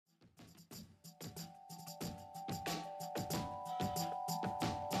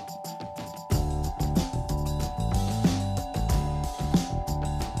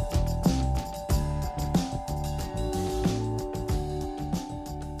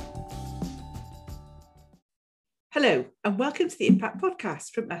Hello and welcome to the Impact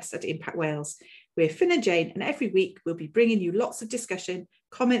Podcast from us at Impact Wales. We're Finn and Jane, and every week we'll be bringing you lots of discussion,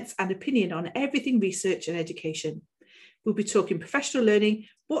 comments and opinion on everything research and education. We'll be talking professional learning,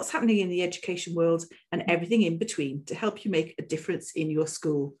 what's happening in the education world and everything in between to help you make a difference in your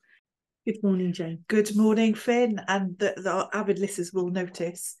school. Good morning, Jane. Good morning, Finn. And our avid listeners will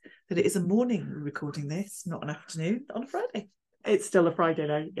notice that it is a morning we're recording this, not an afternoon on a Friday. It's still a Friday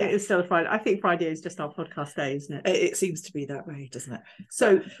though. Yeah. It is still a Friday. I think Friday is just our podcast day, isn't it? It seems to be that way, doesn't it?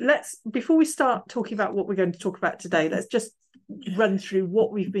 So before we start talking about what we're going to talk about today, let's just run through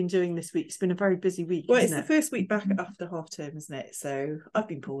what we've been doing this week. It's been a very busy week. Well, it's the first week back after half term, isn't it? So I've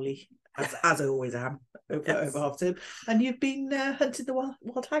been poorly, as I always am, over half term. And you've been hunting the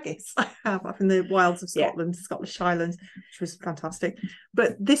wild haggis. I have, up in the wilds of Scotland, Scottish Highlands, which was fantastic.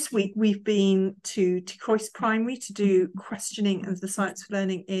 But this week we've been to Croyce Primary to do questioning and the science of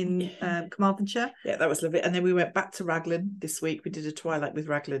learning in Carmarthenshire. Yeah, that was lovely. And then we went back to Raglan this week. We did a twilight with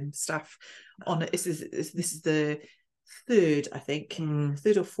Raglan staff on it. This is the third, I think,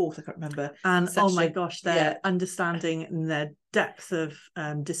 third or fourth, I can't remember. And session. Oh my gosh, their understanding and their depth of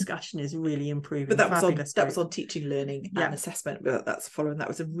discussion is really improving. But that was on teaching, learning and assessment. But that's following. That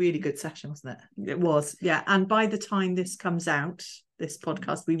was a really good session, wasn't it? It was, yeah. And by the time this comes out, this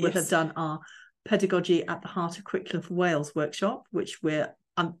podcast, we will have done our Pedagogy at the Heart of Curriculum for Wales workshop, which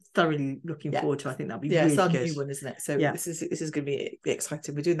I'm thoroughly looking forward to. I think that'll be really good. It's a new one, isn't it? So this is going to be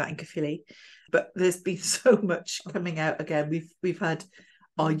exciting. We're doing that in Caerphilly, but there's been so much coming out again. We've had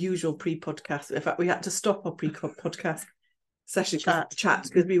our usual pre-podcast. In fact, we had to stop our pre-podcast session chat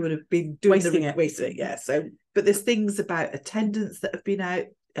because we would have been wasting it. Yeah. So, but there's things about attendance that have been out.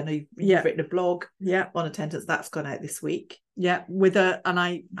 I know you've written a blog on attendance that's gone out this week. Yeah, and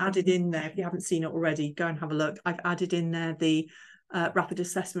I added in there, if you haven't seen it already, go and have a look. I've added in there the rapid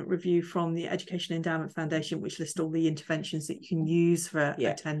assessment review from the Education Endowment Foundation, which lists all the interventions that you can use for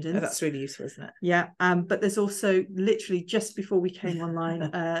attendance. Oh, that's really useful, isn't it? Yeah. But there's also literally just before we came online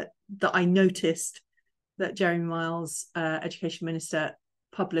that I noticed that Jeremy Miles, Education Minister,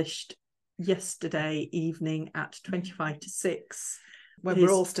 published yesterday evening at 25 to 6. When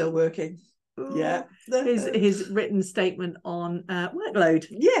we're all still working. His written statement on workload.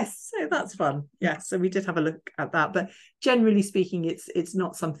 Yes, so that's fun. So we did have a look at that, but generally speaking, it's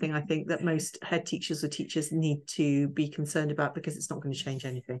not something I think that most head teachers or teachers need to be concerned about, because it's not going to change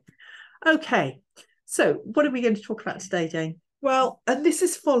anything. Okay, so what are we going to talk about today, Jane? Well, and this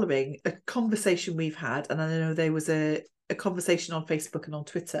is following a conversation we've had, and I know there was a conversation on Facebook and on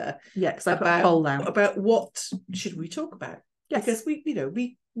Twitter. Yeah, because I put a poll down about what should we talk about. Yes. Because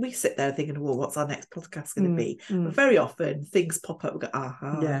we sit there thinking, well, what's our next podcast going to be? But very often things pop up. We go,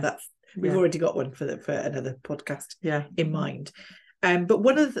 we've already got one for another podcast in mind. But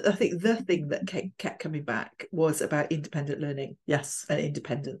one of the thing that kept coming back was about independent learning. Yes, and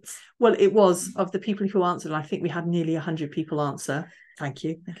independence. Well, it was, of the people who answered, I think we had nearly 100 people answer. Thank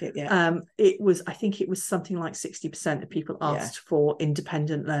you. Okay, yeah. I think it was something like 60% of people asked for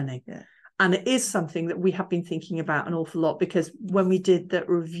independent learning. Yeah. And it is something that we have been thinking about an awful lot, because when we did that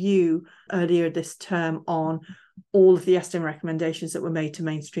review earlier this term on all of the STEM recommendations that were made to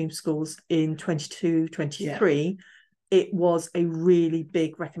mainstream schools in 22-23, it was a really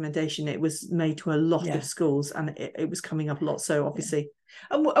big recommendation. It was made to a lot of schools, and it was coming up a lot. So obviously,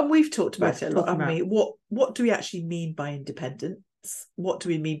 and we've talked about it a lot. I mean, what do we actually mean by independence? What do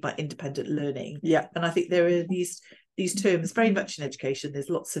we mean by independent learning? Yeah, and I think there are these terms very much in education. There's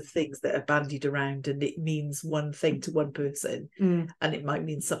lots of things that are bandied around, and it means one thing to one person, and it might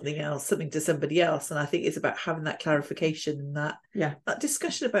mean something to somebody else. And I think it's about having that clarification and that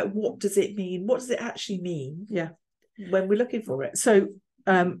discussion about what does it mean? What does it actually mean? Yeah, when we're looking for it. So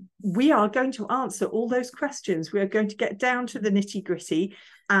we are going to answer all those questions. We are going to get down to the nitty gritty.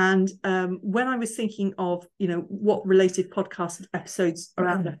 And when I was thinking of, what related podcast episodes are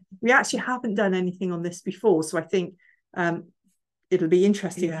out there, we actually haven't done anything on this before. So I think it'll be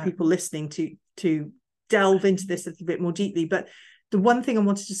interesting for people listening to delve into this a little bit more deeply. But the one thing I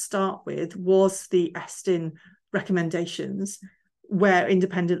wanted to start with was the ESTIN recommendations, where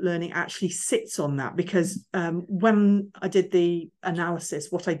independent learning actually sits on that. Because when I did the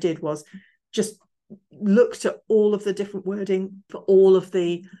analysis, what I did was just looked at all of the different wording for all of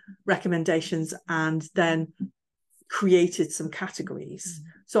the recommendations and then created some categories.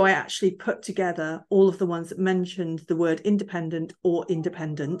 So I actually put together all of the ones that mentioned the word independent or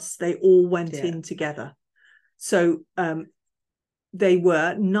independence. They all went in together. So they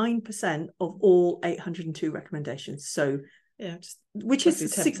were 9% of all 802 recommendations. So which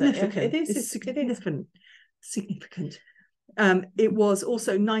is significant. It is significant. It was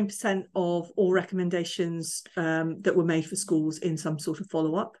also 9% of all recommendations that were made for schools in some sort of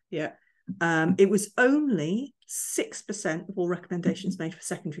follow-up. Yeah. It was only 6% of all recommendations made for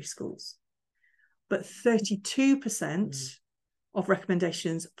secondary schools, but 32% of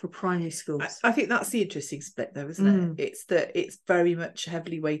recommendations for primary schools. I think that's the interesting split, though, isn't it? It's that it's very much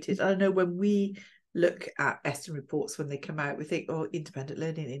heavily weighted. I know when we look at Eston reports when they come out, we think, oh, independent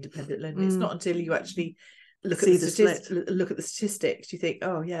learning. It's not until you actually look at the statistics, you think,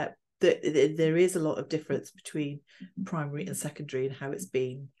 oh yeah, there is a lot of difference between primary and secondary and how it's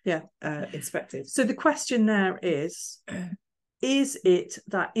been inspected. So the question there is it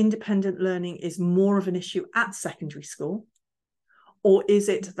that independent learning is more of an issue at secondary school, or is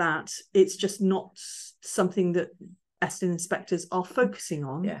it that it's just not something that Eston inspectors are focusing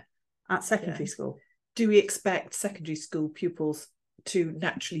on at secondary school? Do we expect secondary school pupils to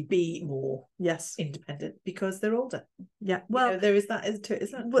naturally be more independent because they're older? Yeah, well, there is that, isn't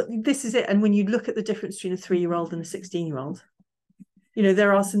it? Well, this is it. And when you look at the difference between a 3-year-old and a 16-year-old,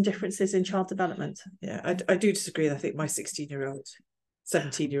 there are some differences in child development. Yeah, I do disagree. I think my 16-year-old,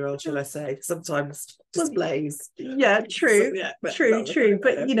 17-year-old, shall I say, sometimes displays. Yeah, true. But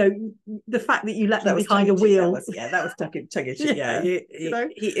the fact that you let them behind a wheel. That was tongue in cheek. Yeah,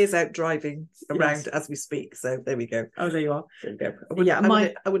 he is out driving around as we speak. So there we go. Oh, there you are. There you go.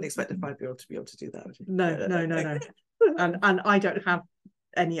 I wouldn't expect a 5-year-old to be able to do that. No. and I don't have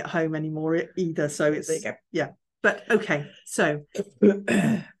any at home anymore either. So it's, there you go. Yeah. But okay, so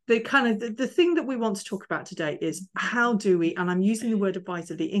the thing that we want to talk about today is how do we, and I'm using the word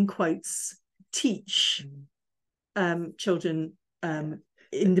advisedly in quotes, teach children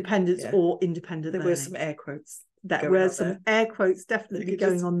independence or independent learning. There were some air quotes. Air quotes definitely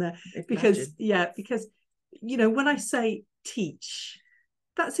going on there because when I say teach,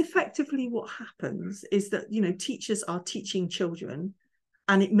 that's effectively what happens is that teachers are teaching children.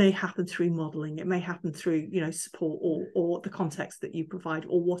 And it may happen through modelling, it may happen through, support or the context that you provide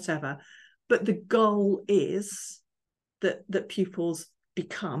or whatever. But the goal is that pupils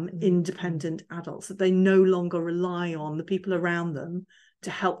become independent adults, that they no longer rely on the people around them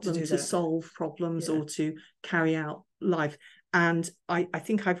to help them to solve problems or to carry out life. And I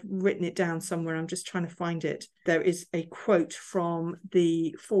think I've written it down somewhere. I'm just trying to find it. There is a quote from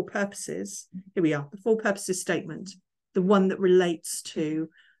the 4 purposes. Here we are, the 4 purposes statement. The one that relates to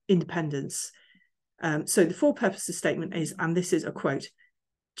independence. So the 4 purposes statement is, and this is a quote,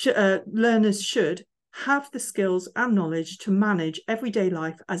 learners should have the skills and knowledge to manage everyday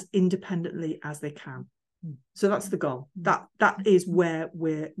life as independently as they can. So that's the goal. That is where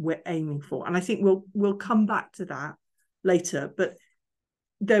we're aiming for. And I think we'll come back to that later. But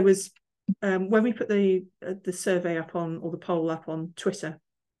there was when we put the survey up on, or the poll up on Twitter,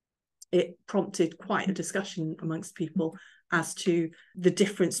 it prompted quite a discussion amongst people as to the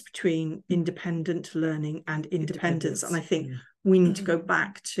difference between independent learning and independence. And I think we need to go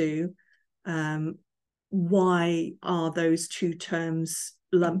back to why are those 2 terms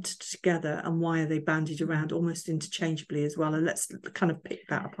lumped together and why are they bandied around almost interchangeably as well? And let's kind of pick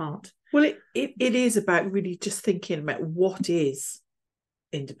that apart. Well, it is about really just thinking about what is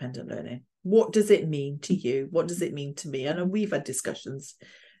independent learning. What does it mean to you? What does it mean to me? And we've had discussions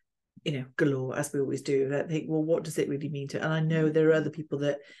galore, as we always do. I think, well, what does it really mean to? And I know there are other people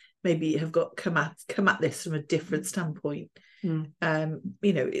that maybe have come at this from a different standpoint.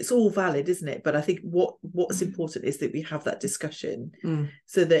 It's all valid, isn't it? But I think what's important is that we have that discussion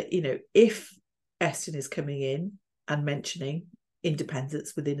so that if Eston is coming in and mentioning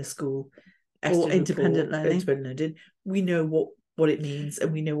independence within a school or independent learning, we know what it means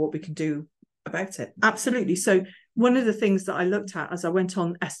and we know what we can do about it. Absolutely. So one of the things that I looked at as I went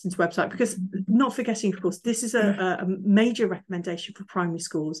on Eston's website, because not forgetting, of course, this is a major recommendation for primary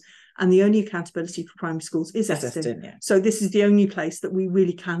schools, and the only accountability for primary schools is Eston. So this is the only place that we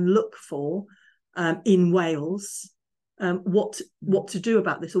really can look for in Wales what to do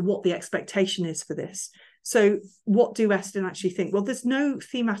about this, or what the expectation is for this. So what do Eston actually think? Well, there's no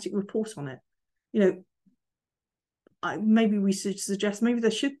thematic report on it. Maybe we should suggest maybe there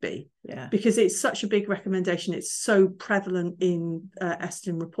should be, because it's such a big recommendation. It's so prevalent in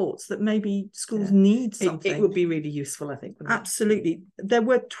Eston reports that maybe schools need something. It would be really useful, I think. Absolutely. There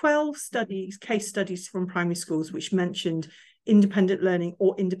were 12 case studies from primary schools which mentioned independent learning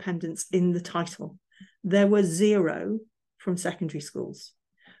or independence in the title. There were 0 from secondary schools.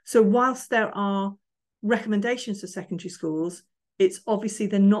 So whilst there are recommendations for secondary schools, it's obviously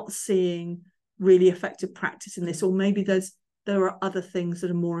they're not seeing really effective practice in this, or maybe there are other things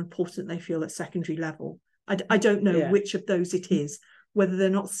that are more important they feel at secondary level. I don't know which of those it is, whether they're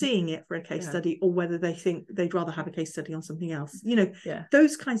not seeing it for a case study, or whether they think they'd rather have a case study on something else.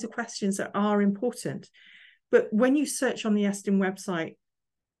 Those kinds of questions are important. But when you search on the Estin website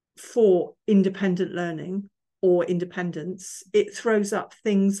for independent learning or independence, it throws up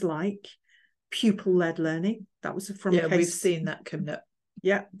things like pupil-led learning. That was from a case. We've seen that coming up.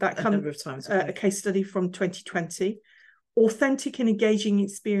 Yeah, that a number of times. A case study from 2020. Authentic and engaging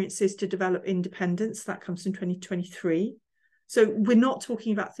experiences to develop independence. That comes from 2023. So we're not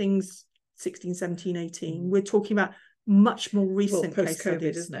talking about things 16, 17, 18. We're talking about much more recent case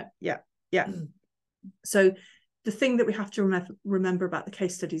studies, isn't it? Yeah. So the thing that we have to remember about the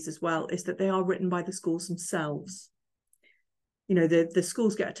case studies as well is that they are written by the schools themselves. The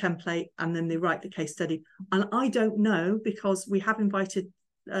schools get a template and then they write the case study. And I don't know, because we have invited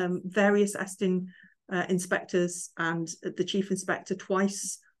various Estin inspectors and the chief inspector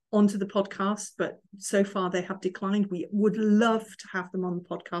twice onto the podcast, but so far they have declined. We would love to have them on the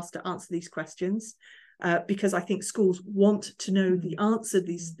podcast to answer these questions, because I think schools want to know the answer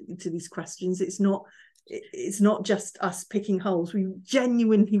to these questions. It's not just us picking holes. We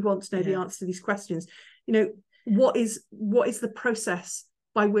genuinely want to know the answer to these questions. What is the process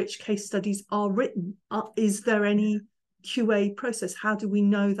by which case studies are written? Is there any QA process? How do we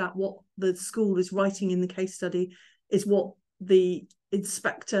know that what the school is writing in the case study is what the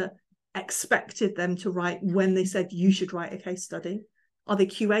inspector expected them to write when they said you should write a case study? Are they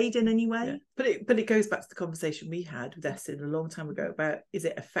QA'd in any way? But it goes back to the conversation we had with Estin a long time ago about, is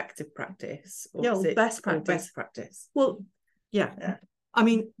it effective practice or is it best practice? Well, yeah. I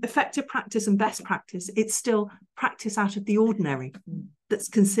mean, effective practice and best practice, it's still practice out of the ordinary that's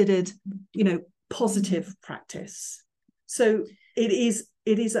considered, positive practice. So it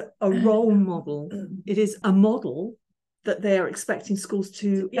is a role model. It is a model that they are expecting schools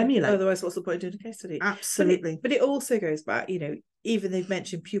to emulate. Otherwise, what's the point of doing a case study? Absolutely. But it also goes back, even they've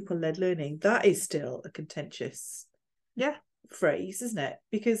mentioned pupil-led learning, that is still a contentious phrase, isn't it?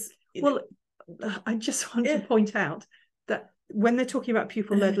 Because I just want to point out that when they're talking about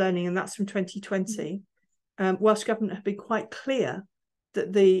pupil-led learning, and that's from 2020, Welsh Government have been quite clear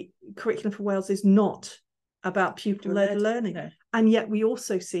that the Curriculum for Wales is not about pupil-led learning. No. And yet we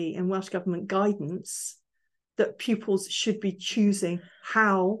also see in Welsh Government guidance that pupils should be choosing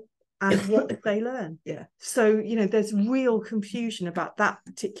how and what they learn. Yeah. So, there's real confusion about that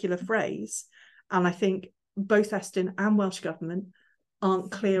particular phrase. And I think both Estin and Welsh Government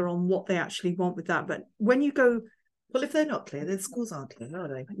aren't clear on what they actually want with that. But when you go... Well, if they're not clear, then schools aren't clear, are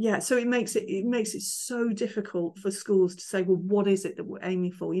they? Yeah, so it makes it so difficult for schools to say, well, what is it that we're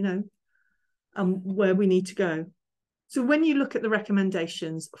aiming for, where we need to go. So when you look at the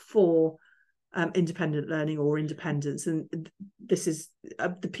recommendations for independent learning or independence, and this is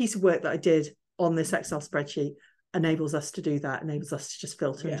the piece of work that I did on this Excel spreadsheet enables us to do that, enables us to just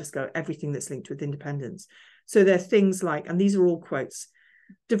filter and just go everything that's linked with independence. So there are things like, and these are all quotes,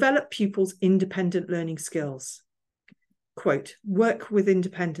 develop pupils' independent learning skills. Quote, work with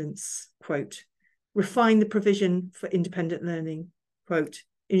independence, quote, refine the provision for independent learning, quote,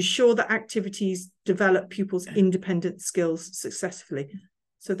 ensure that activities develop pupils' independent skills successfully.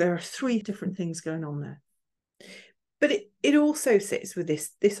 So there are 3 different things going on there. But it also sits with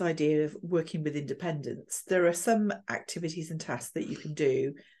this idea of working with independence. There are some activities and tasks that you can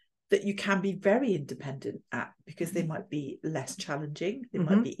do that you can be very independent at because they might be less challenging, they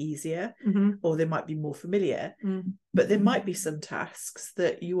might be easier, or they might be more familiar. But there might be some tasks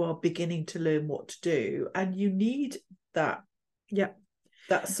that you are beginning to learn what to do, and you need that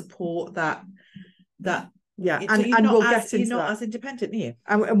support, that and we'll get into you're not that. as independent, are you?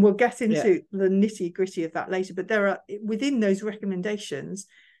 And we'll get into the nitty-gritty of that later. But there are, within those recommendations,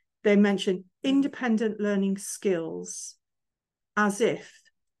 they mention independent learning skills as if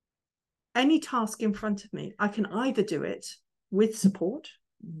any task in front of me, I can either do it with support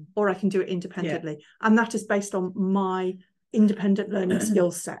or I can do it independently. And that is based on my independent learning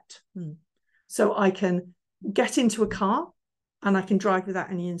skill set. So I can get into a car and I can drive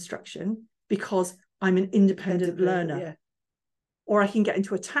without any instruction because I'm an independent learner. Or I can get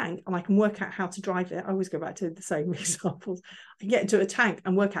into a tank and I can work out how to drive it. I always go back to the same examples. I can get into a tank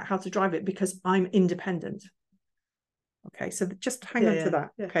and work out how to drive it because I'm independent. Okay, so just hang on to that.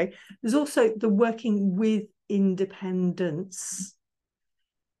 Okay, there's also the working with independence.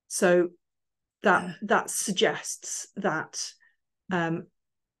 So that suggests that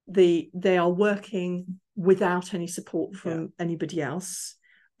they are working without any support from anybody else.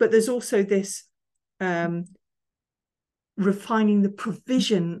 But there's also this refining the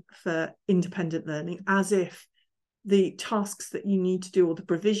provision for independent learning as if the tasks that you need to do or the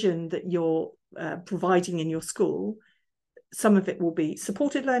provision that you're providing in your school some of it will be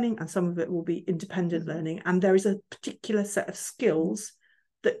supported learning and some of it will be independent learning. And there is a particular set of skills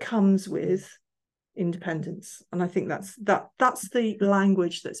that comes with independence. And I think that's the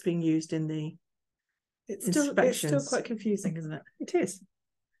language that's being used in the it's still quite confusing, isn't it? It is.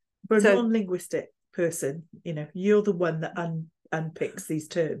 For a non-linguistic person, you know, you're the one that unpicks these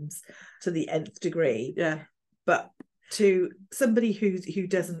terms to the nth degree. Yeah. But to somebody who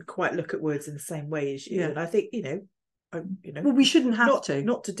doesn't quite look at words in the same way as you, and I think, well, we shouldn't have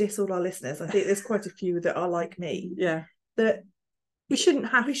not to diss all our listeners. I think there's quite a few that are like me. Yeah. That we shouldn't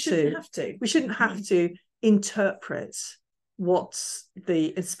have to. We shouldn't have to interpret what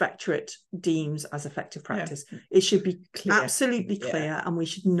the inspectorate deems as effective practice. Yeah. It should be absolutely clear, and we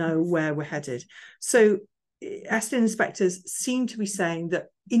should know where we're headed. So Estlin inspectors seem to be saying that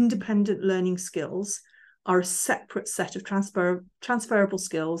independent learning skills are a separate set of transferable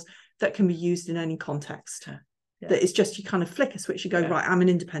skills that can be used in any context. Yeah. That it's just you kind of flick a switch, you go, right, I'm an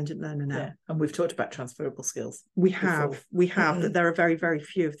independent learner now. Yeah. And we've talked about transferable skills. We have, that there are very, very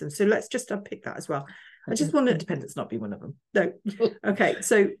few of them. So let's just unpick that as well. I just want independence not be one of them. No. Okay.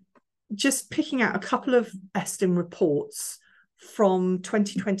 So just picking out a couple of Estlin reports from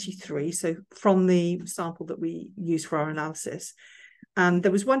 2023. So from the sample that we used for our analysis. And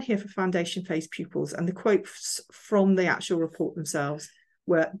there was one here for foundation phase pupils, and the quotes from the actual report themselves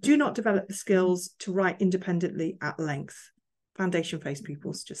were, do not develop the skills to write independently at length. Foundation phase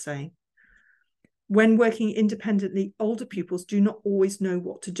pupils, just saying. When working independently, older pupils do not always know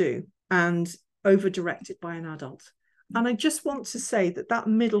what to do and over-directed by an adult. And I just want to say that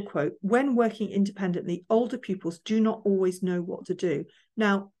middle quote, when working independently, older pupils do not always know what to do.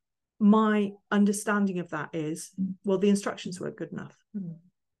 Now, my understanding of that is, well, the instructions weren't good enough.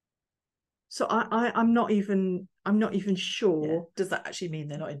 So I'm not even sure. Yeah. Does that actually mean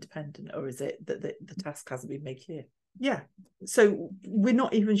they're not independent, or is it that the task hasn't been made clear? Yeah. So we're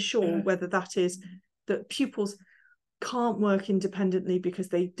not even sure whether that is that pupils can't work independently because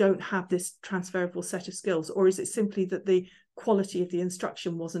they don't have this transferable set of skills, or is it simply that the quality of the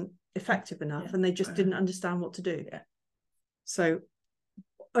instruction wasn't effective enough and they just didn't understand what to do? Yeah. So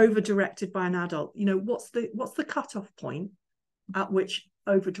over-directed by an adult, what's the cutoff point at which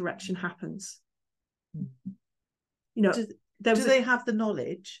over-direction happens? Do they have the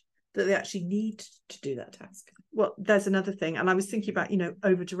knowledge that they actually need to do that task? Well, there's another thing, and I was thinking about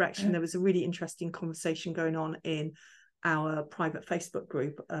over-direction. There was a really interesting conversation going on in our private Facebook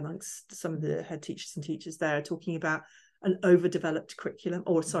group amongst some of the head teachers and teachers there, talking about an overdeveloped curriculum,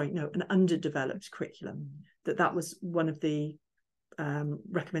 an underdeveloped curriculum. That was one of the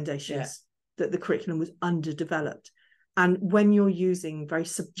recommendations, that the curriculum was underdeveloped. And when you're using very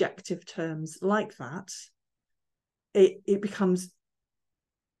subjective terms like that, it becomes,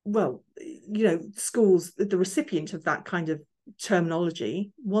 schools, the recipient of that kind of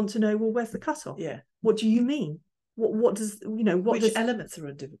terminology, want to know, well, where's the cutoff? Yeah. What do you mean? What does, which elements are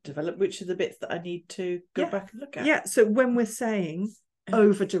underdeveloped? Which are the bits that I need to go back and look at? Yeah. So when we're saying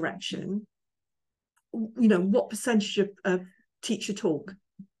over direction, what percentage of teacher talk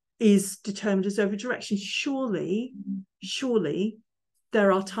is determined as over direction? Surely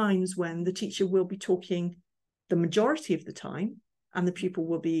there are times when the teacher will be talking the majority of the time and the pupil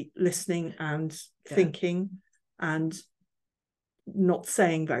will be listening and thinking and not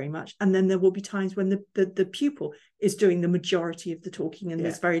saying very much, and then there will be times when the pupil is doing the majority of the talking and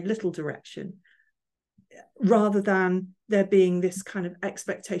there's very little direction, rather than there being this kind of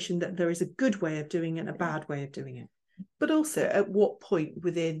expectation that there is a good way of doing it and a bad way of doing it. But also, at what point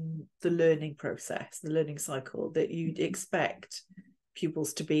within the learning process, the learning cycle, that you'd expect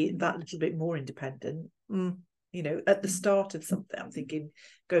pupils to be that little bit more independent? At the start of something, I'm thinking,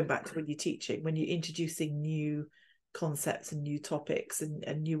 going back to when you're teaching, when you're introducing new concepts and new topics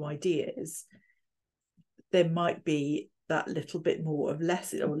and new ideas, there might be that little bit more of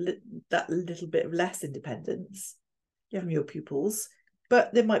less, or that little bit of less independence from your pupils.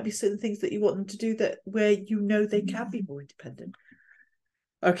 But there might be certain things that you want them to do where they can be more independent.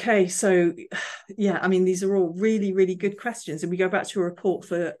 Okay, so these are all really, really good questions. And we go back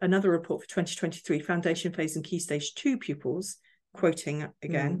to another report for 2023, Foundation Phase and Key Stage 2 pupils, quoting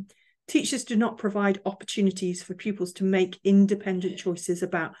again, teachers do not provide opportunities for pupils to make independent choices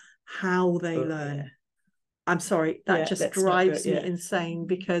about how they learn. Yeah. I'm sorry, that just drives me insane,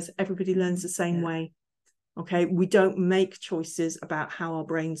 because everybody learns the same way. Okay, we don't make choices about how our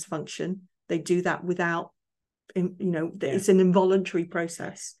brains function. They do that without, it's an involuntary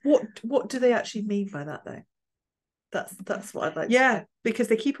process. What do they actually mean by that, though? That's what I'd like to know. Because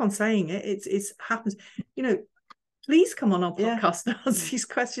they keep on saying it. It's happens. Please come on our podcast and answer these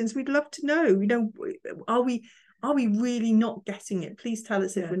questions. We'd love to know. Are we Are we really not getting it? Please tell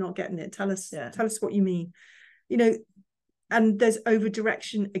us if we're not getting it. Tell us what you mean. You know, and there's over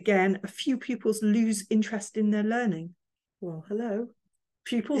direction again. A few pupils lose interest in their learning. Well, hello.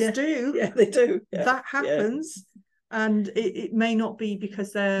 Pupils do. Yeah, they do. Yeah. That happens. And it may not be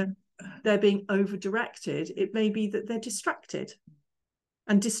because they're being over directed. It may be that they're distracted.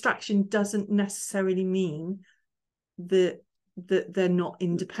 And distraction doesn't necessarily mean that they're not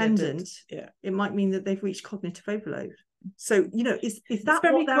independent. It might mean that they've reached cognitive overload. So, you know, is that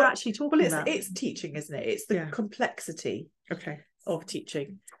what they're actually talking about? It's teaching, isn't it? It's the complexity of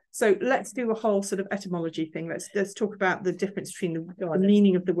teaching. So let's do a whole sort of etymology thing. Let's talk about the difference between the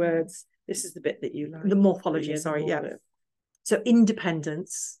meaning of the words. This is the bit that you like. The morphology, So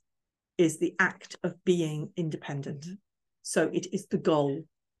independence is the act of being independent. So it is the goal.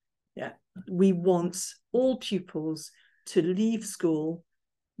 Yeah. We want all pupils to leave school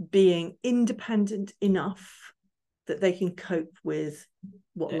being independent enough that they can cope with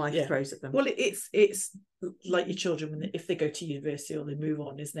what life throws at them. Well, it's like your children if they go to university or they move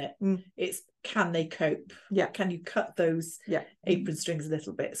on, isn't it? It's, can they cope? Can you cut those apron strings a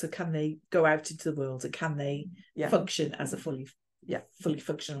little bit? So can they go out into the world, and can they function as a fully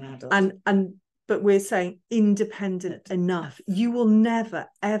functional adult? But we're saying independent enough. You will never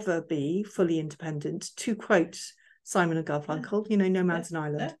ever be fully independent. To quote Simon and Garfunkel, you know, no man's an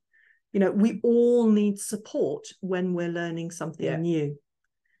island. You know, we all need support when we're learning something new.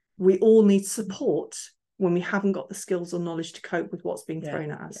 We all need support when we haven't got the skills or knowledge to cope with what's being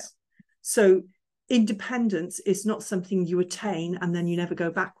thrown at us. So independence is not something you attain and then you never go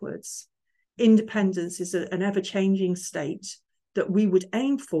backwards. Independence is an ever-changing state that we would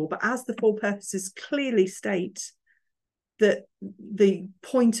aim for, but as the four purposes clearly state, that the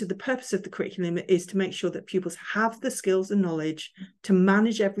purpose of the curriculum is to make sure that pupils have the skills and knowledge to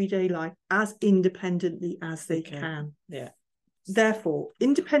manage everyday life as independently as they can. Therefore,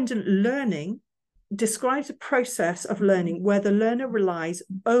 independent learning describes a process of learning where the learner relies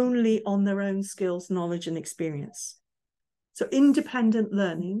only on their own skills, knowledge, and experience. So independent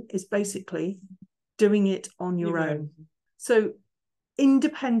learning is basically doing it on your own. So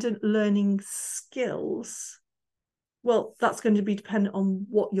independent learning skills, well, that's going to be dependent on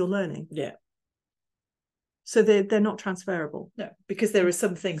what you're learning. So they're not transferable. No, because there are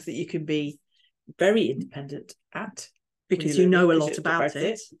some things that you can be very independent at because you know a lot about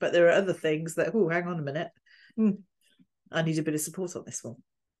it. But there are other things that, hang on a minute, I need a bit of support on this one.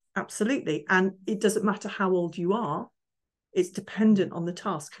 Absolutely. And it doesn't matter how old you are, it's dependent on the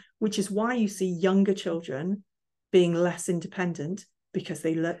task, which is why you see younger children being less independent, because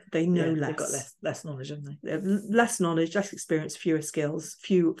they know less. They've got less knowledge, haven't they? Less knowledge, less experience, fewer skills,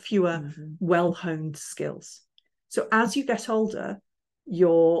 fewer well-honed skills. So as you get older,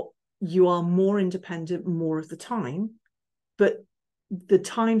 you are more independent more of the time, but the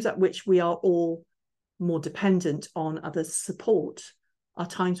times at which we are all more dependent on others' support are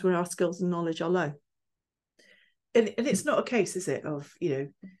times where our skills and knowledge are low. And it's not a case, is it, of, you know,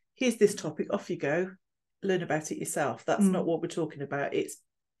 here's this topic, off you go, learn about it yourself. That's not what we're talking about.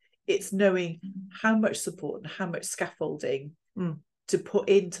 It's knowing how much support and how much scaffolding to put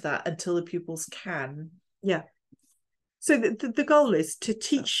into that until the pupils can. So the goal is to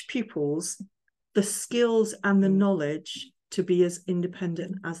teach pupils the skills and the knowledge to be as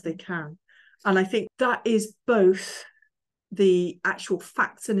independent as they can. And I think that is both the actual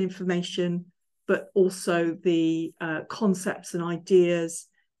facts and information, but also the concepts and ideas,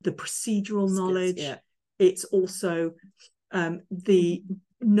 the procedural knowledge. It's also the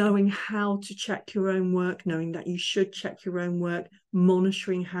knowing how to check your own work, knowing that you should check your own work,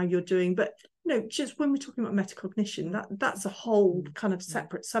 monitoring how you're doing. But just when we're talking about metacognition, that's a whole kind of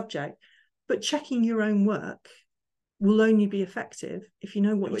separate subject. But checking your own work will only be effective if you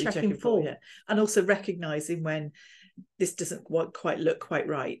know what you're checking for. And also recognizing when this doesn't quite look quite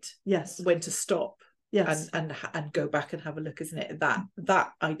right. When to stop. And go back and have a look, isn't it?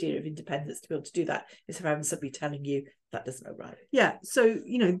 That idea of independence, to be able to do that, is having somebody telling you that doesn't look right. So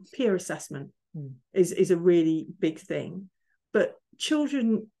peer assessment is a really big thing, but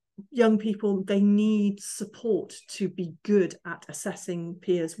children, young people, they need support to be good at assessing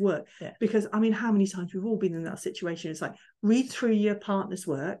peers' work. Because I mean, how many times we've all been in that situation? It's like, read through your partner's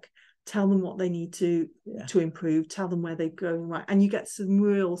work, tell them what they need to improve, tell them where they're going right, and you get some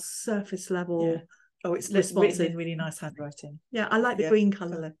real surface level. It's written in really nice handwriting. I like the green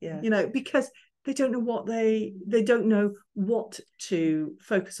colour. Because they don't know what they don't know what to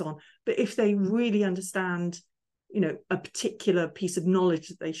focus on. But if they really understand, a particular piece of knowledge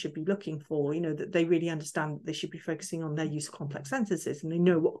that they should be looking for, that they really understand that they should be focusing on their use of complex sentences, and they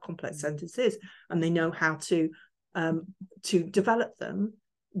know what a complex sentence is, and they know how to to develop them,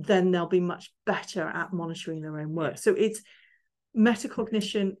 then they'll be much better at monitoring their own work. So it's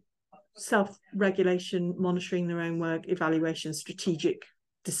metacognition, self-regulation, monitoring their own work, evaluation, strategic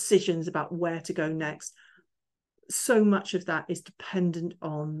decisions about where to go next. So much of that is dependent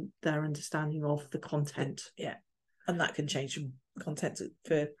on their understanding of the content. Yeah. And that can change from content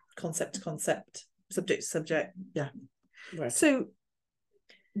for concept to concept, subject to subject. Yeah. Right. So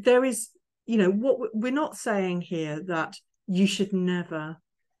there is, what we're not saying here that you should never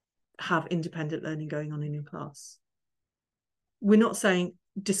have independent learning going on in your class. We're not saying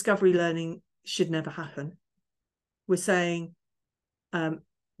discovery learning should never happen. We're saying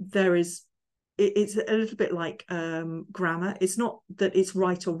it's a little bit like grammar. It's not that it's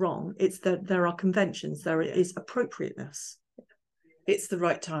right or wrong. It's that there are conventions. There is appropriateness. It's the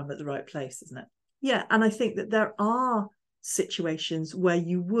right time at the right place, isn't it? Yeah. And I think that there are situations where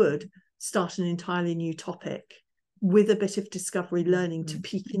you would start an entirely new topic with a bit of discovery learning to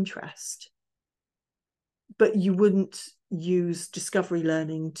pique interest. But you wouldn't use discovery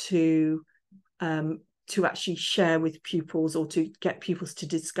learning to actually share with pupils or to get pupils to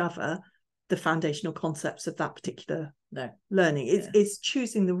discover the foundational concepts of that particular learning. It's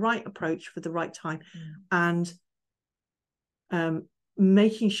choosing the right approach for the right time and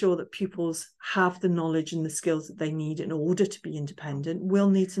making sure that pupils have the knowledge and the skills that they need in order to be independent. Will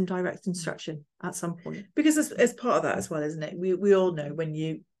need some direct instruction at some point. Because as part of that as well, isn't it? We all know when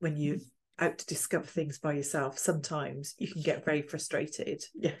you out to discover things by yourself, sometimes you can get very frustrated.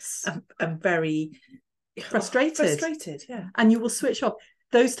 Yes. And very frustrated, yeah. And you will switch off.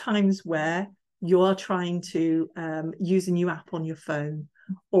 Those times where you are trying to use a new app on your phone,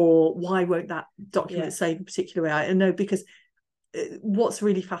 or why won't that document save a particular way? I know, because what's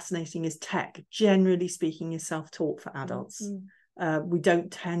really fascinating is tech, generally speaking, is self-taught for adults. We don't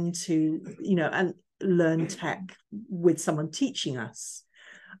tend to, and learn tech with someone teaching us.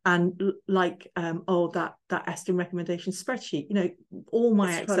 And like that Estin recommendation spreadsheet, all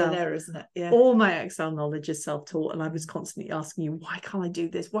my it's Excel trial and error, isn't it? Yeah. All my Excel knowledge is self-taught, and I was constantly asking you, why can't I do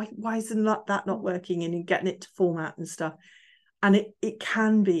this? Why isn't that not working? And getting it to format and stuff. And it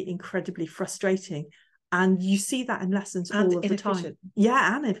can be incredibly frustrating. And you see that in lessons all of the time.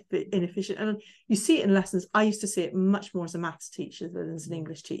 Yeah, and inefficient. And you see it in lessons. I used to see it much more as a maths teacher than as an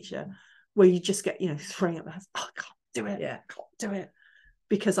English teacher, where you just get, throwing up the hands. Oh, I can't do it. Yeah. I can't do it.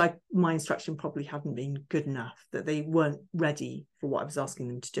 Because my instruction probably hadn't been good enough, that they weren't ready for what I was asking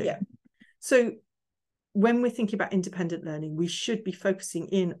them to do. Yeah. So when we're thinking about independent learning, we should be focusing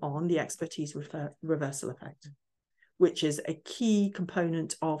in on the expertise reversal effect, which is a key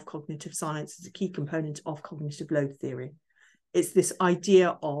component of cognitive science. It's a key component of cognitive load theory. It's this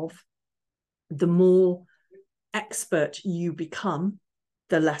idea of the more expert you become,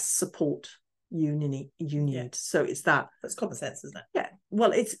 the less support you need. Yeah. So it's that's common sense, isn't it? Yeah.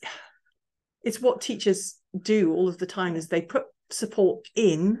 Well, it's what teachers do all of the time, is they put support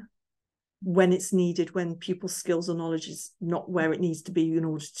in when it's needed, when pupils' skills or knowledge is not where it needs to be in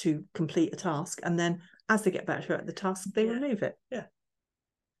order to complete a task. And then as they get better at the task, they remove it. Yeah.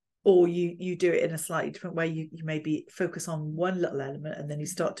 Or you do it in a slightly different way. You maybe focus on one little element, and then you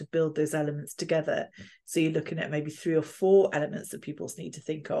start to build those elements together. So you're looking at maybe 3 or 4 elements that pupils need to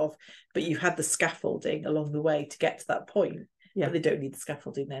think of, but you've had the scaffolding along the way to get to that point. Yeah. But they don't need the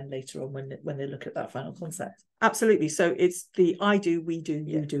scaffolding then later on when they look at that final concept. Absolutely. So it's the I do, we do,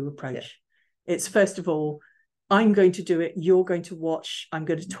 you do approach. Yeah. It's first of all, I'm going to do it, you're going to watch, I'm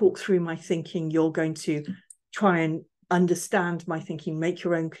going to talk through my thinking, you're going to try and understand my thinking, make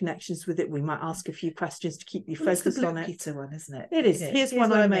your own connections with it. We might ask a few questions to keep you focused on it. It's the Blue Peter one, isn't it? It is. Here's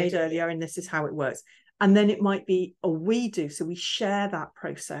one I made earlier, and this is how it works. And then it might be a we do, so we share that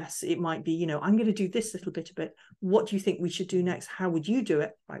process. It might be, I'm going to do this little bit of it. What do you think we should do next? How would you do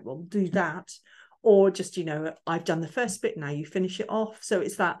it? Right, well, do that. Or just, I've done the first bit, now you finish it off. So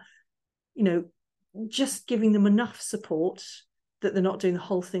it's that, just giving them enough support that they're not doing the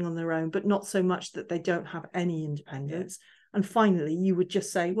whole thing on their own, but not so much that they don't have any independence. Yeah. And finally, you would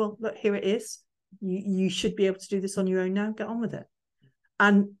just say, well, look, here it is. You should be able to do this on your own now. Get on with it.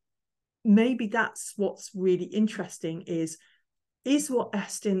 And maybe that's what's really interesting is what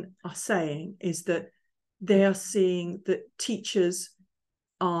Estin are saying is that they are seeing that teachers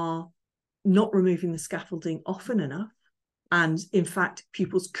are not removing the scaffolding often enough. And in fact,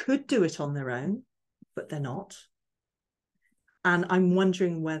 pupils could do it on their own, but they're not. And I'm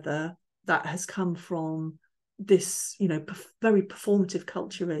wondering whether that has come from this, very performative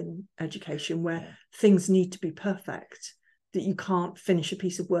culture in education where things need to be perfect, that you can't finish a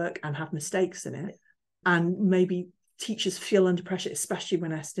piece of work and have mistakes in it. And maybe teachers feel under pressure, especially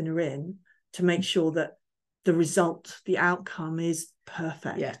when Estin are in, to make sure that the result, the outcome is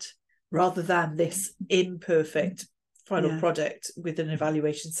perfect. Yeah. Rather than this imperfect final product with an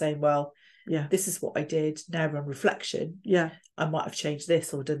evaluation saying, well, this is what I did. Now on reflection, I might have changed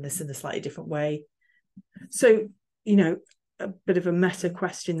this or done this in a slightly different way. So, you know, a bit of a meta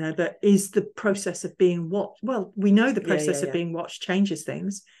question there, but is the process of being watched? Well, we know the process of being watched changes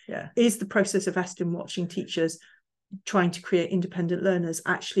things. Yeah. Is the process of Eston watching teachers trying to create independent learners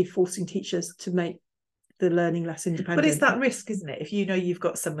actually forcing teachers to make the learning less independent? But it's that risk, isn't it? If you know you've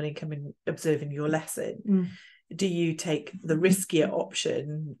got somebody coming observing your lesson, do you take the riskier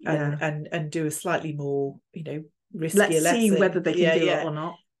option and do a slightly more, you know, riskier Let's lesson? See whether they can do it or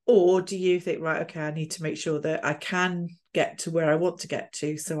not. Or do you think, right, okay, I need to make sure that I can get to where I want to get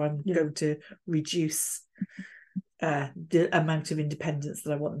to, so I'm going to reduce the amount of independence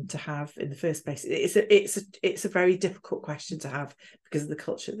that I want them to have in the first place? It's a very difficult question to have because of the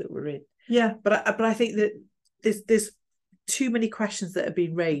culture that we're in. Yeah, but I think that there's too many questions that have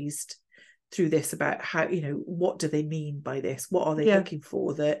been raised through this about how, you know, what do they mean by this? What are they looking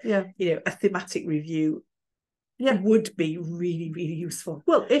for? That you know, a thematic review would be really, really useful.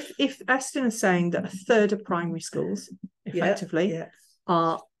 Well, if Eston is saying that a third of primary schools effectively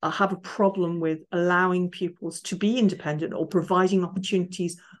have a problem with allowing pupils to be independent or providing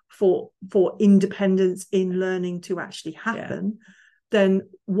opportunities for independence in learning to actually happen, then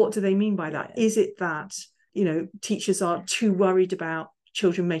what do they mean by that? Is it that, you know, teachers are too worried about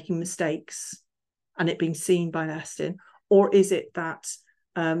children making mistakes and it being seen by Eston, or is it that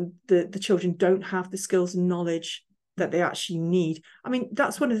the children don't have the skills and knowledge that they actually need? I mean,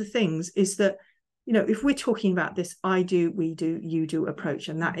 that's one of the things, is that, you know, if we're talking about this I do, we do, you do approach,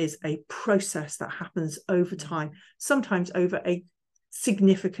 and that is a process that happens over time, sometimes over a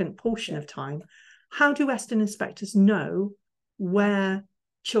significant portion of time, how do Eston inspectors know where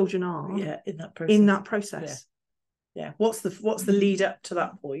children are in that process? What's the lead up to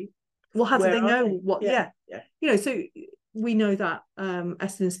that point? Well, how do they know what? You know, so we know that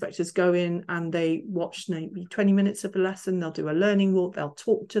Eston inspectors go in and they watch maybe 20 minutes of a lesson. They'll do a learning walk. They'll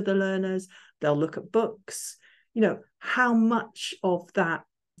talk to the learners. They'll look at books. You know, how much of that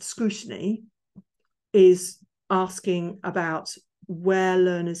scrutiny is asking about where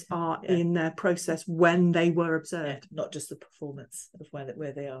learners are in their process when they were observed, not just the performance of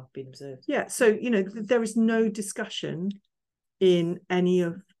where they are being observed. So, you know, there is no discussion in any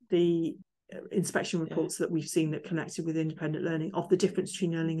of the inspection reports that we've seen that connected with independent learning of the difference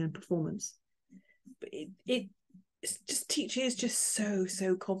between learning and performance. But it's just, teaching is just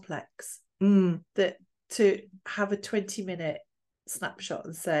so complex that to have a 20-minute snapshot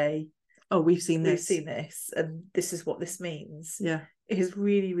and say, oh, we've seen this and this is what this means, it is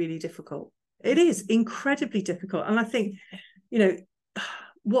really, really difficult. It is incredibly difficult. And I think, you know,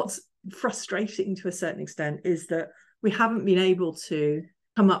 what's frustrating to a certain extent is that we haven't been able to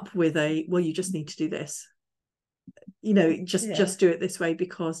come up with well, you just need to do this, you know, just do it this way,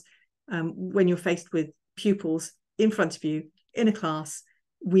 because when you're faced with pupils in front of you in a class,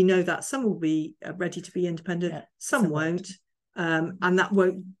 we know that some will be ready to be independent, some won't. And that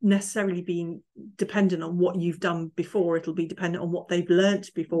won't necessarily be dependent on what you've done before. It'll be dependent on what they've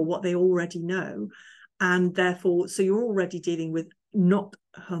learnt before, what they already know. And therefore, so you're already dealing with not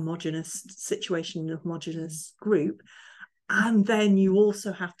a homogenous situation, a homogenous group. And then you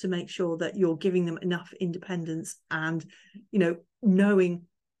also have to make sure that you're giving them enough independence, and, you know, knowing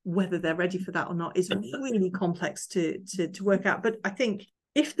whether they're ready for that or not is really complex to work out. But I think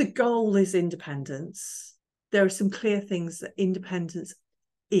if the goal is independence, there are some clear things that independence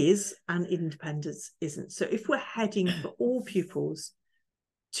is and independence isn't. So if we're heading for all pupils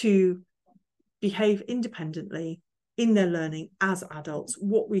to behave independently in their learning as adults,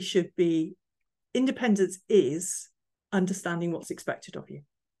 what we should be, independence is understanding what's expected of you.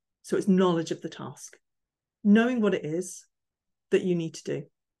 So it's knowledge of the task, knowing what it is that you need to do.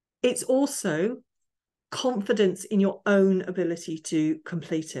 It's also confidence in your own ability to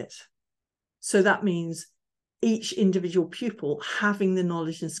complete it. So that means each individual pupil having the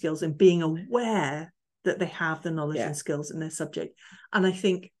knowledge and skills and being aware that they have the knowledge and skills in their subject. And I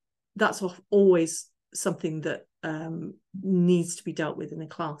think that's always something that needs to be dealt with in a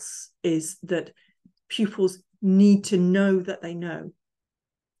class, is that pupils need to know that they know.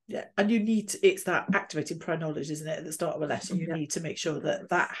 Yeah, and you need to, it's that activating prior knowledge, isn't it? At the start of a lesson, you need to make sure that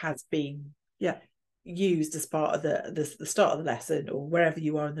that has been used as part of the start of the lesson, or wherever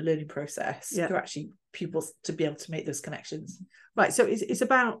you are in the learning process, for actually pupils to be able to make those connections. Right. So it's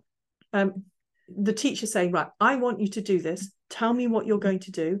about the teacher saying, right, I want you to do this. Tell me what you're going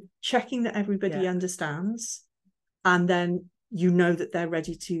to do, checking that everybody understands, and then you know that they're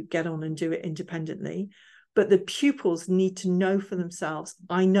ready to get on and do it independently. but the pupils need to know for themselves,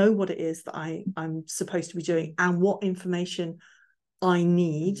 I know what it is that I'm supposed to be doing and what information I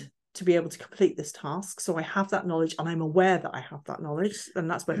need to be able to complete this task. So I have that knowledge and I'm aware that I have that knowledge, and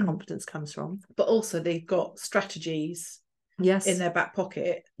that's where competence comes from. But also they've got strategies in their back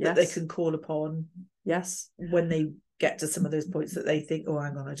pocket that they can call upon when they get to some of those points that they think, oh,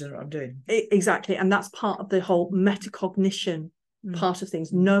 hang on, I don't know what I'm doing. Exactly. And that's part of the whole metacognition part of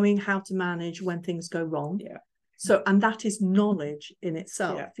things, knowing how to manage when things go wrong. So, and that is knowledge in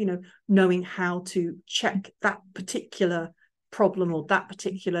itself, you know, knowing how to check that particular problem or that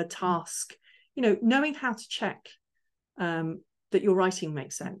particular task, you know, knowing how to check that your writing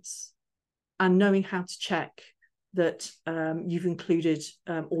makes sense, and knowing how to check that you've included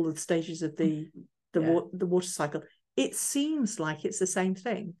all of the stages of the water cycle. It seems like it's the same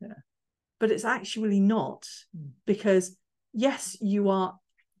thing, but it's actually not, because yes, you are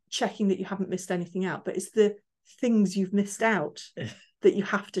checking that you haven't missed anything out, but it's the things you've missed out that you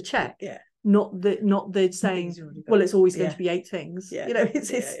have to check. Not the saying, well, it's always going to be 8 things. You know,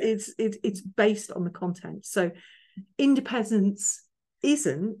 it's based on the content. So independence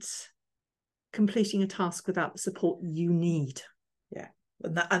isn't completing a task without the support you need.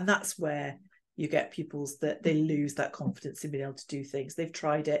 And that's where you get pupils that they lose that confidence in being able to do things. They've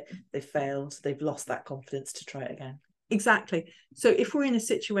tried it, they've failed, they've lost that confidence to try it again. Exactly. So if we're in a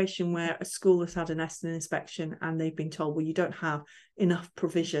situation where a school has had an Essendon inspection and they've been told, well, you don't have enough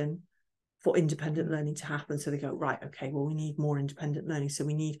provision for independent learning to happen, so they go, right, okay, well, we need more independent learning, so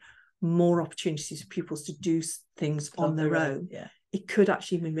we need more opportunities for pupils to do things on their own. It could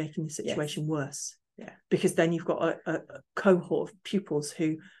actually be making the situation worse, because then you've got a cohort of pupils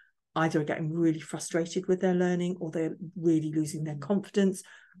who either are getting really frustrated with their learning, or they're really losing their confidence,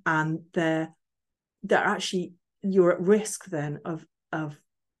 and they're actually, you're at risk then of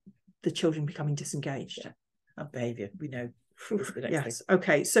the children becoming disengaged. And behaviour, we know. Yes.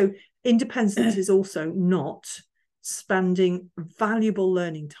 Okay. So independence is also not spending valuable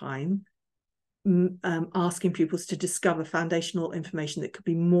learning time asking pupils to discover foundational information that could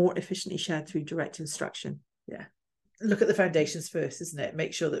be more efficiently shared through direct instruction. Look at the foundations first, isn't it?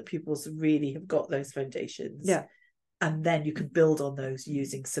 Make sure that pupils really have got those foundations. And then you can build on those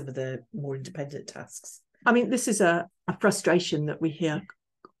using some of the more independent tasks. I mean, this is a frustration that we hear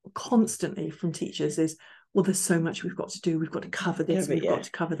constantly from teachers is, well, there's so much we've got to do. We've got to cover this, we've got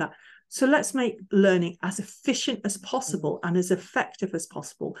to cover that. So let's make learning as efficient as possible and as effective as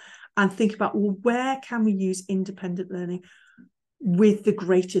possible, and think about, well, where can we use independent learning with the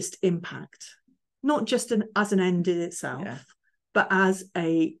greatest impact? Not just as an end in itself, but as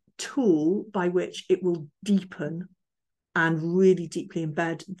a tool by which it will deepen and really deeply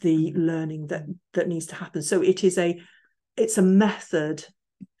embed the learning that needs to happen. So it's a method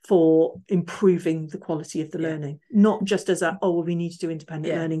for improving the quality of the learning, not just as we need to do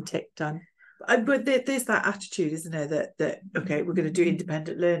independent learning, tick, done. But there's that attitude, isn't there, that okay, we're going to do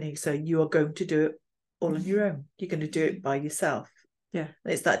independent learning, so you are going to do it all on your own. You're going to do it by yourself. And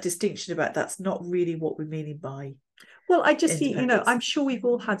it's that distinction about that's not really what we're meaning by. Well, I just see, I'm sure we've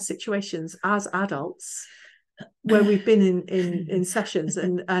all had situations as adults where we've been in sessions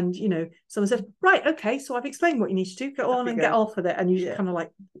and someone said, right, okay, so I've explained what you need to do, go on and get off with it, and you kind of like,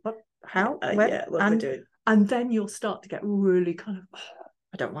 what, how, where? What am I doing? And then you'll start to get really kind of,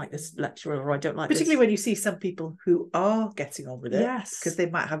 I don't like this lecturer, or I don't like particularly this. when you see some people who are getting on with it, because they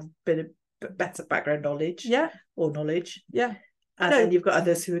might have better background knowledge, or knowledge, and then you've got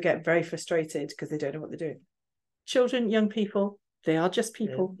others who get very frustrated because they don't know what they're doing. Children, young people, they are just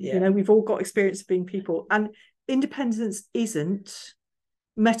people. We've all got experience of being people, and independence isn't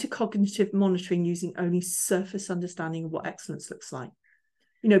metacognitive monitoring using only surface understanding of what excellence looks like.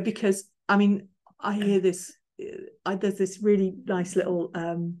 Because I mean, I hear this. There's this really nice little.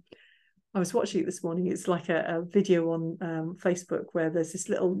 I was watching it this morning. It's like a video on Facebook where there's this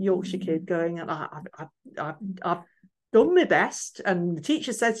little Yorkshire kid going, and I've done my best, and the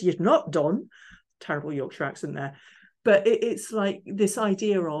teacher says you've not done. Terrible Yorkshire accent there. But it's like this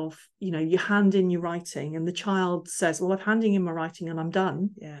idea of, you hand in your writing and the child says, well, I'm handing in my writing and I'm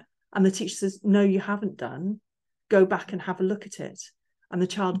done. And the teacher says, no, you haven't done. Go back and have a look at it. And the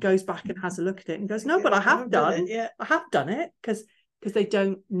child goes back and has a look at it and goes, no, but I have done it. I have done it, because they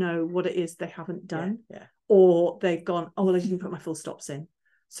don't know what it is they haven't done. Or they've gone, oh, well, I didn't put my full stops in.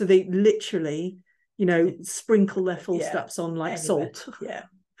 So they literally, sprinkle their full stops on like salt.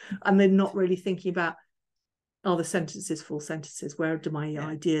 And they're not really thinking about, are the sentences full sentences? Where do my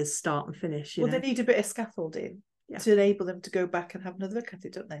ideas start and finish? They need a bit of scaffolding to enable them to go back and have another look at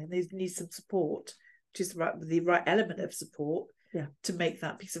it, don't they? And they need some support, which is the right element of support to make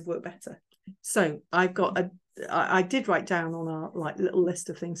that piece of work better. So I've got I did write down on our like little list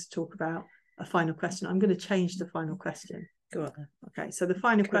of things to talk about a final question. I'm going to change the final question. Go on then. Okay, so the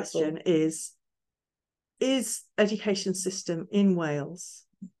final question is education system in Wales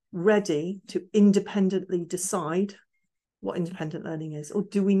ready to independently decide what independent learning is, or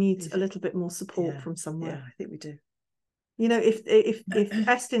do we need a little bit more support from somewhere? Yeah, I think we do. You know, if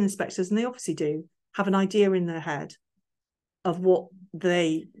testing inspectors, and they obviously do, have an idea in their head of what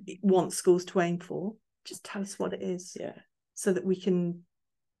they want schools to aim for, just tell us what it is, so that we can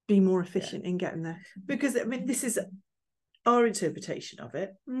be more efficient in getting there. Because I mean, this is our interpretation of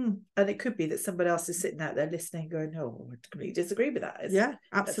it, and it could be that somebody else is sitting out there listening, going, "No, I completely disagree with that." Absolutely.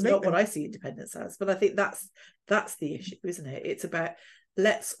 That's not what I see independence as. But I think that's the issue, isn't it? It's about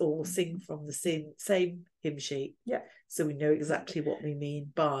let's all sing from the same hymn sheet, so we know exactly what we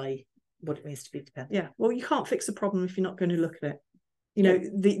mean by what it means to be independent. Yeah. Well, you can't fix a problem if you're not going to look at it. You know,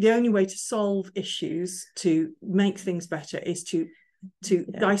 the only way to solve issues, to make things better, is to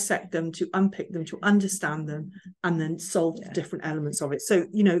dissect them, to unpick them, to understand them, and then solve the different elements of it. So,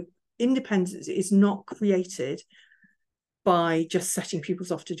 you know, independence is not created by just setting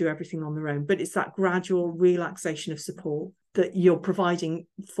pupils off to do everything on their own, but it's that gradual relaxation of support that you're providing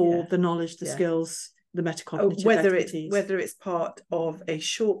for the knowledge, the skills, the metacognitive expertise. Whether it's part of a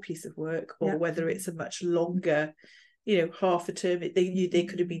short piece of work or whether it's a much longer, you know, half a term. They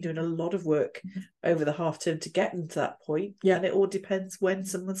could have been doing a lot of work over the half term to get them to that point. And it all depends when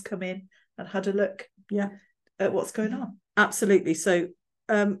someone's come in and had a look at what's going on. Absolutely. So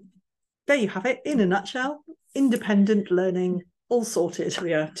there you have it in a nutshell. Independent learning, all sorted.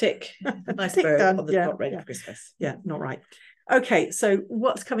 We are tick. Nice Tick bow done. on the top, ready for Christmas. Yeah, not right. Okay, so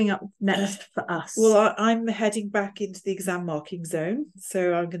what's coming up next for us? Well, I'm heading back into the exam marking zone,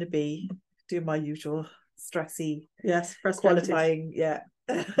 so I'm going to be doing my usual stressy, qualifying, yes,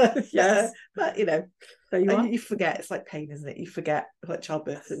 but you know, there you are. You forget. It's like pain, isn't it? You forget, like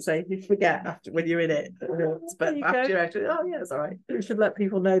childbirth. It's like you forget after when you're in it, but after you're actually, it's all right. We should let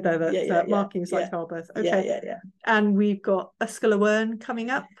people know though that marking is like childbirth. Okay, yeah. And we've got Ysgol y Wern coming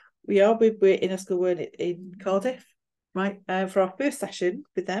up. We are. We're in Ysgol y Wern in Cardiff. Right, for our first session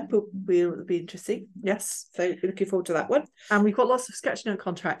with them, but will be interesting. Yes, so we're looking forward to that one. And we've got lots of sketch note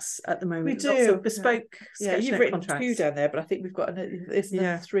contracts at the moment. We do, lots of bespoke. You've written contracts. 2 down there, but I think we've got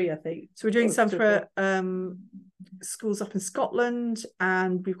another 3. I think so. We're doing some for schools up in Scotland,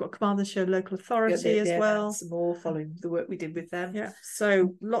 and we've got Carmarthenshire Local Authority as well. Some more following the work we did with them. Yeah,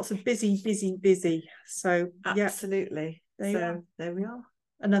 so lots of busy. So absolutely. There we are.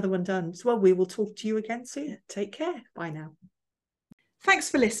 Another one done. So, well, we will talk to you again soon. Take care. Bye now. Thanks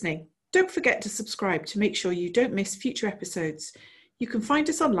for listening. Don't forget to subscribe to make sure you don't miss future episodes. You can find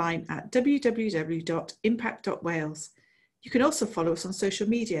us online at www.impact.wales. You can also follow us on social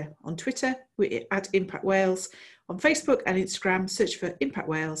media. On Twitter, we're at Impact Wales. On Facebook and Instagram, search for Impact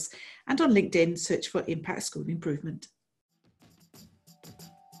Wales. And on LinkedIn, search for Impact School Improvement.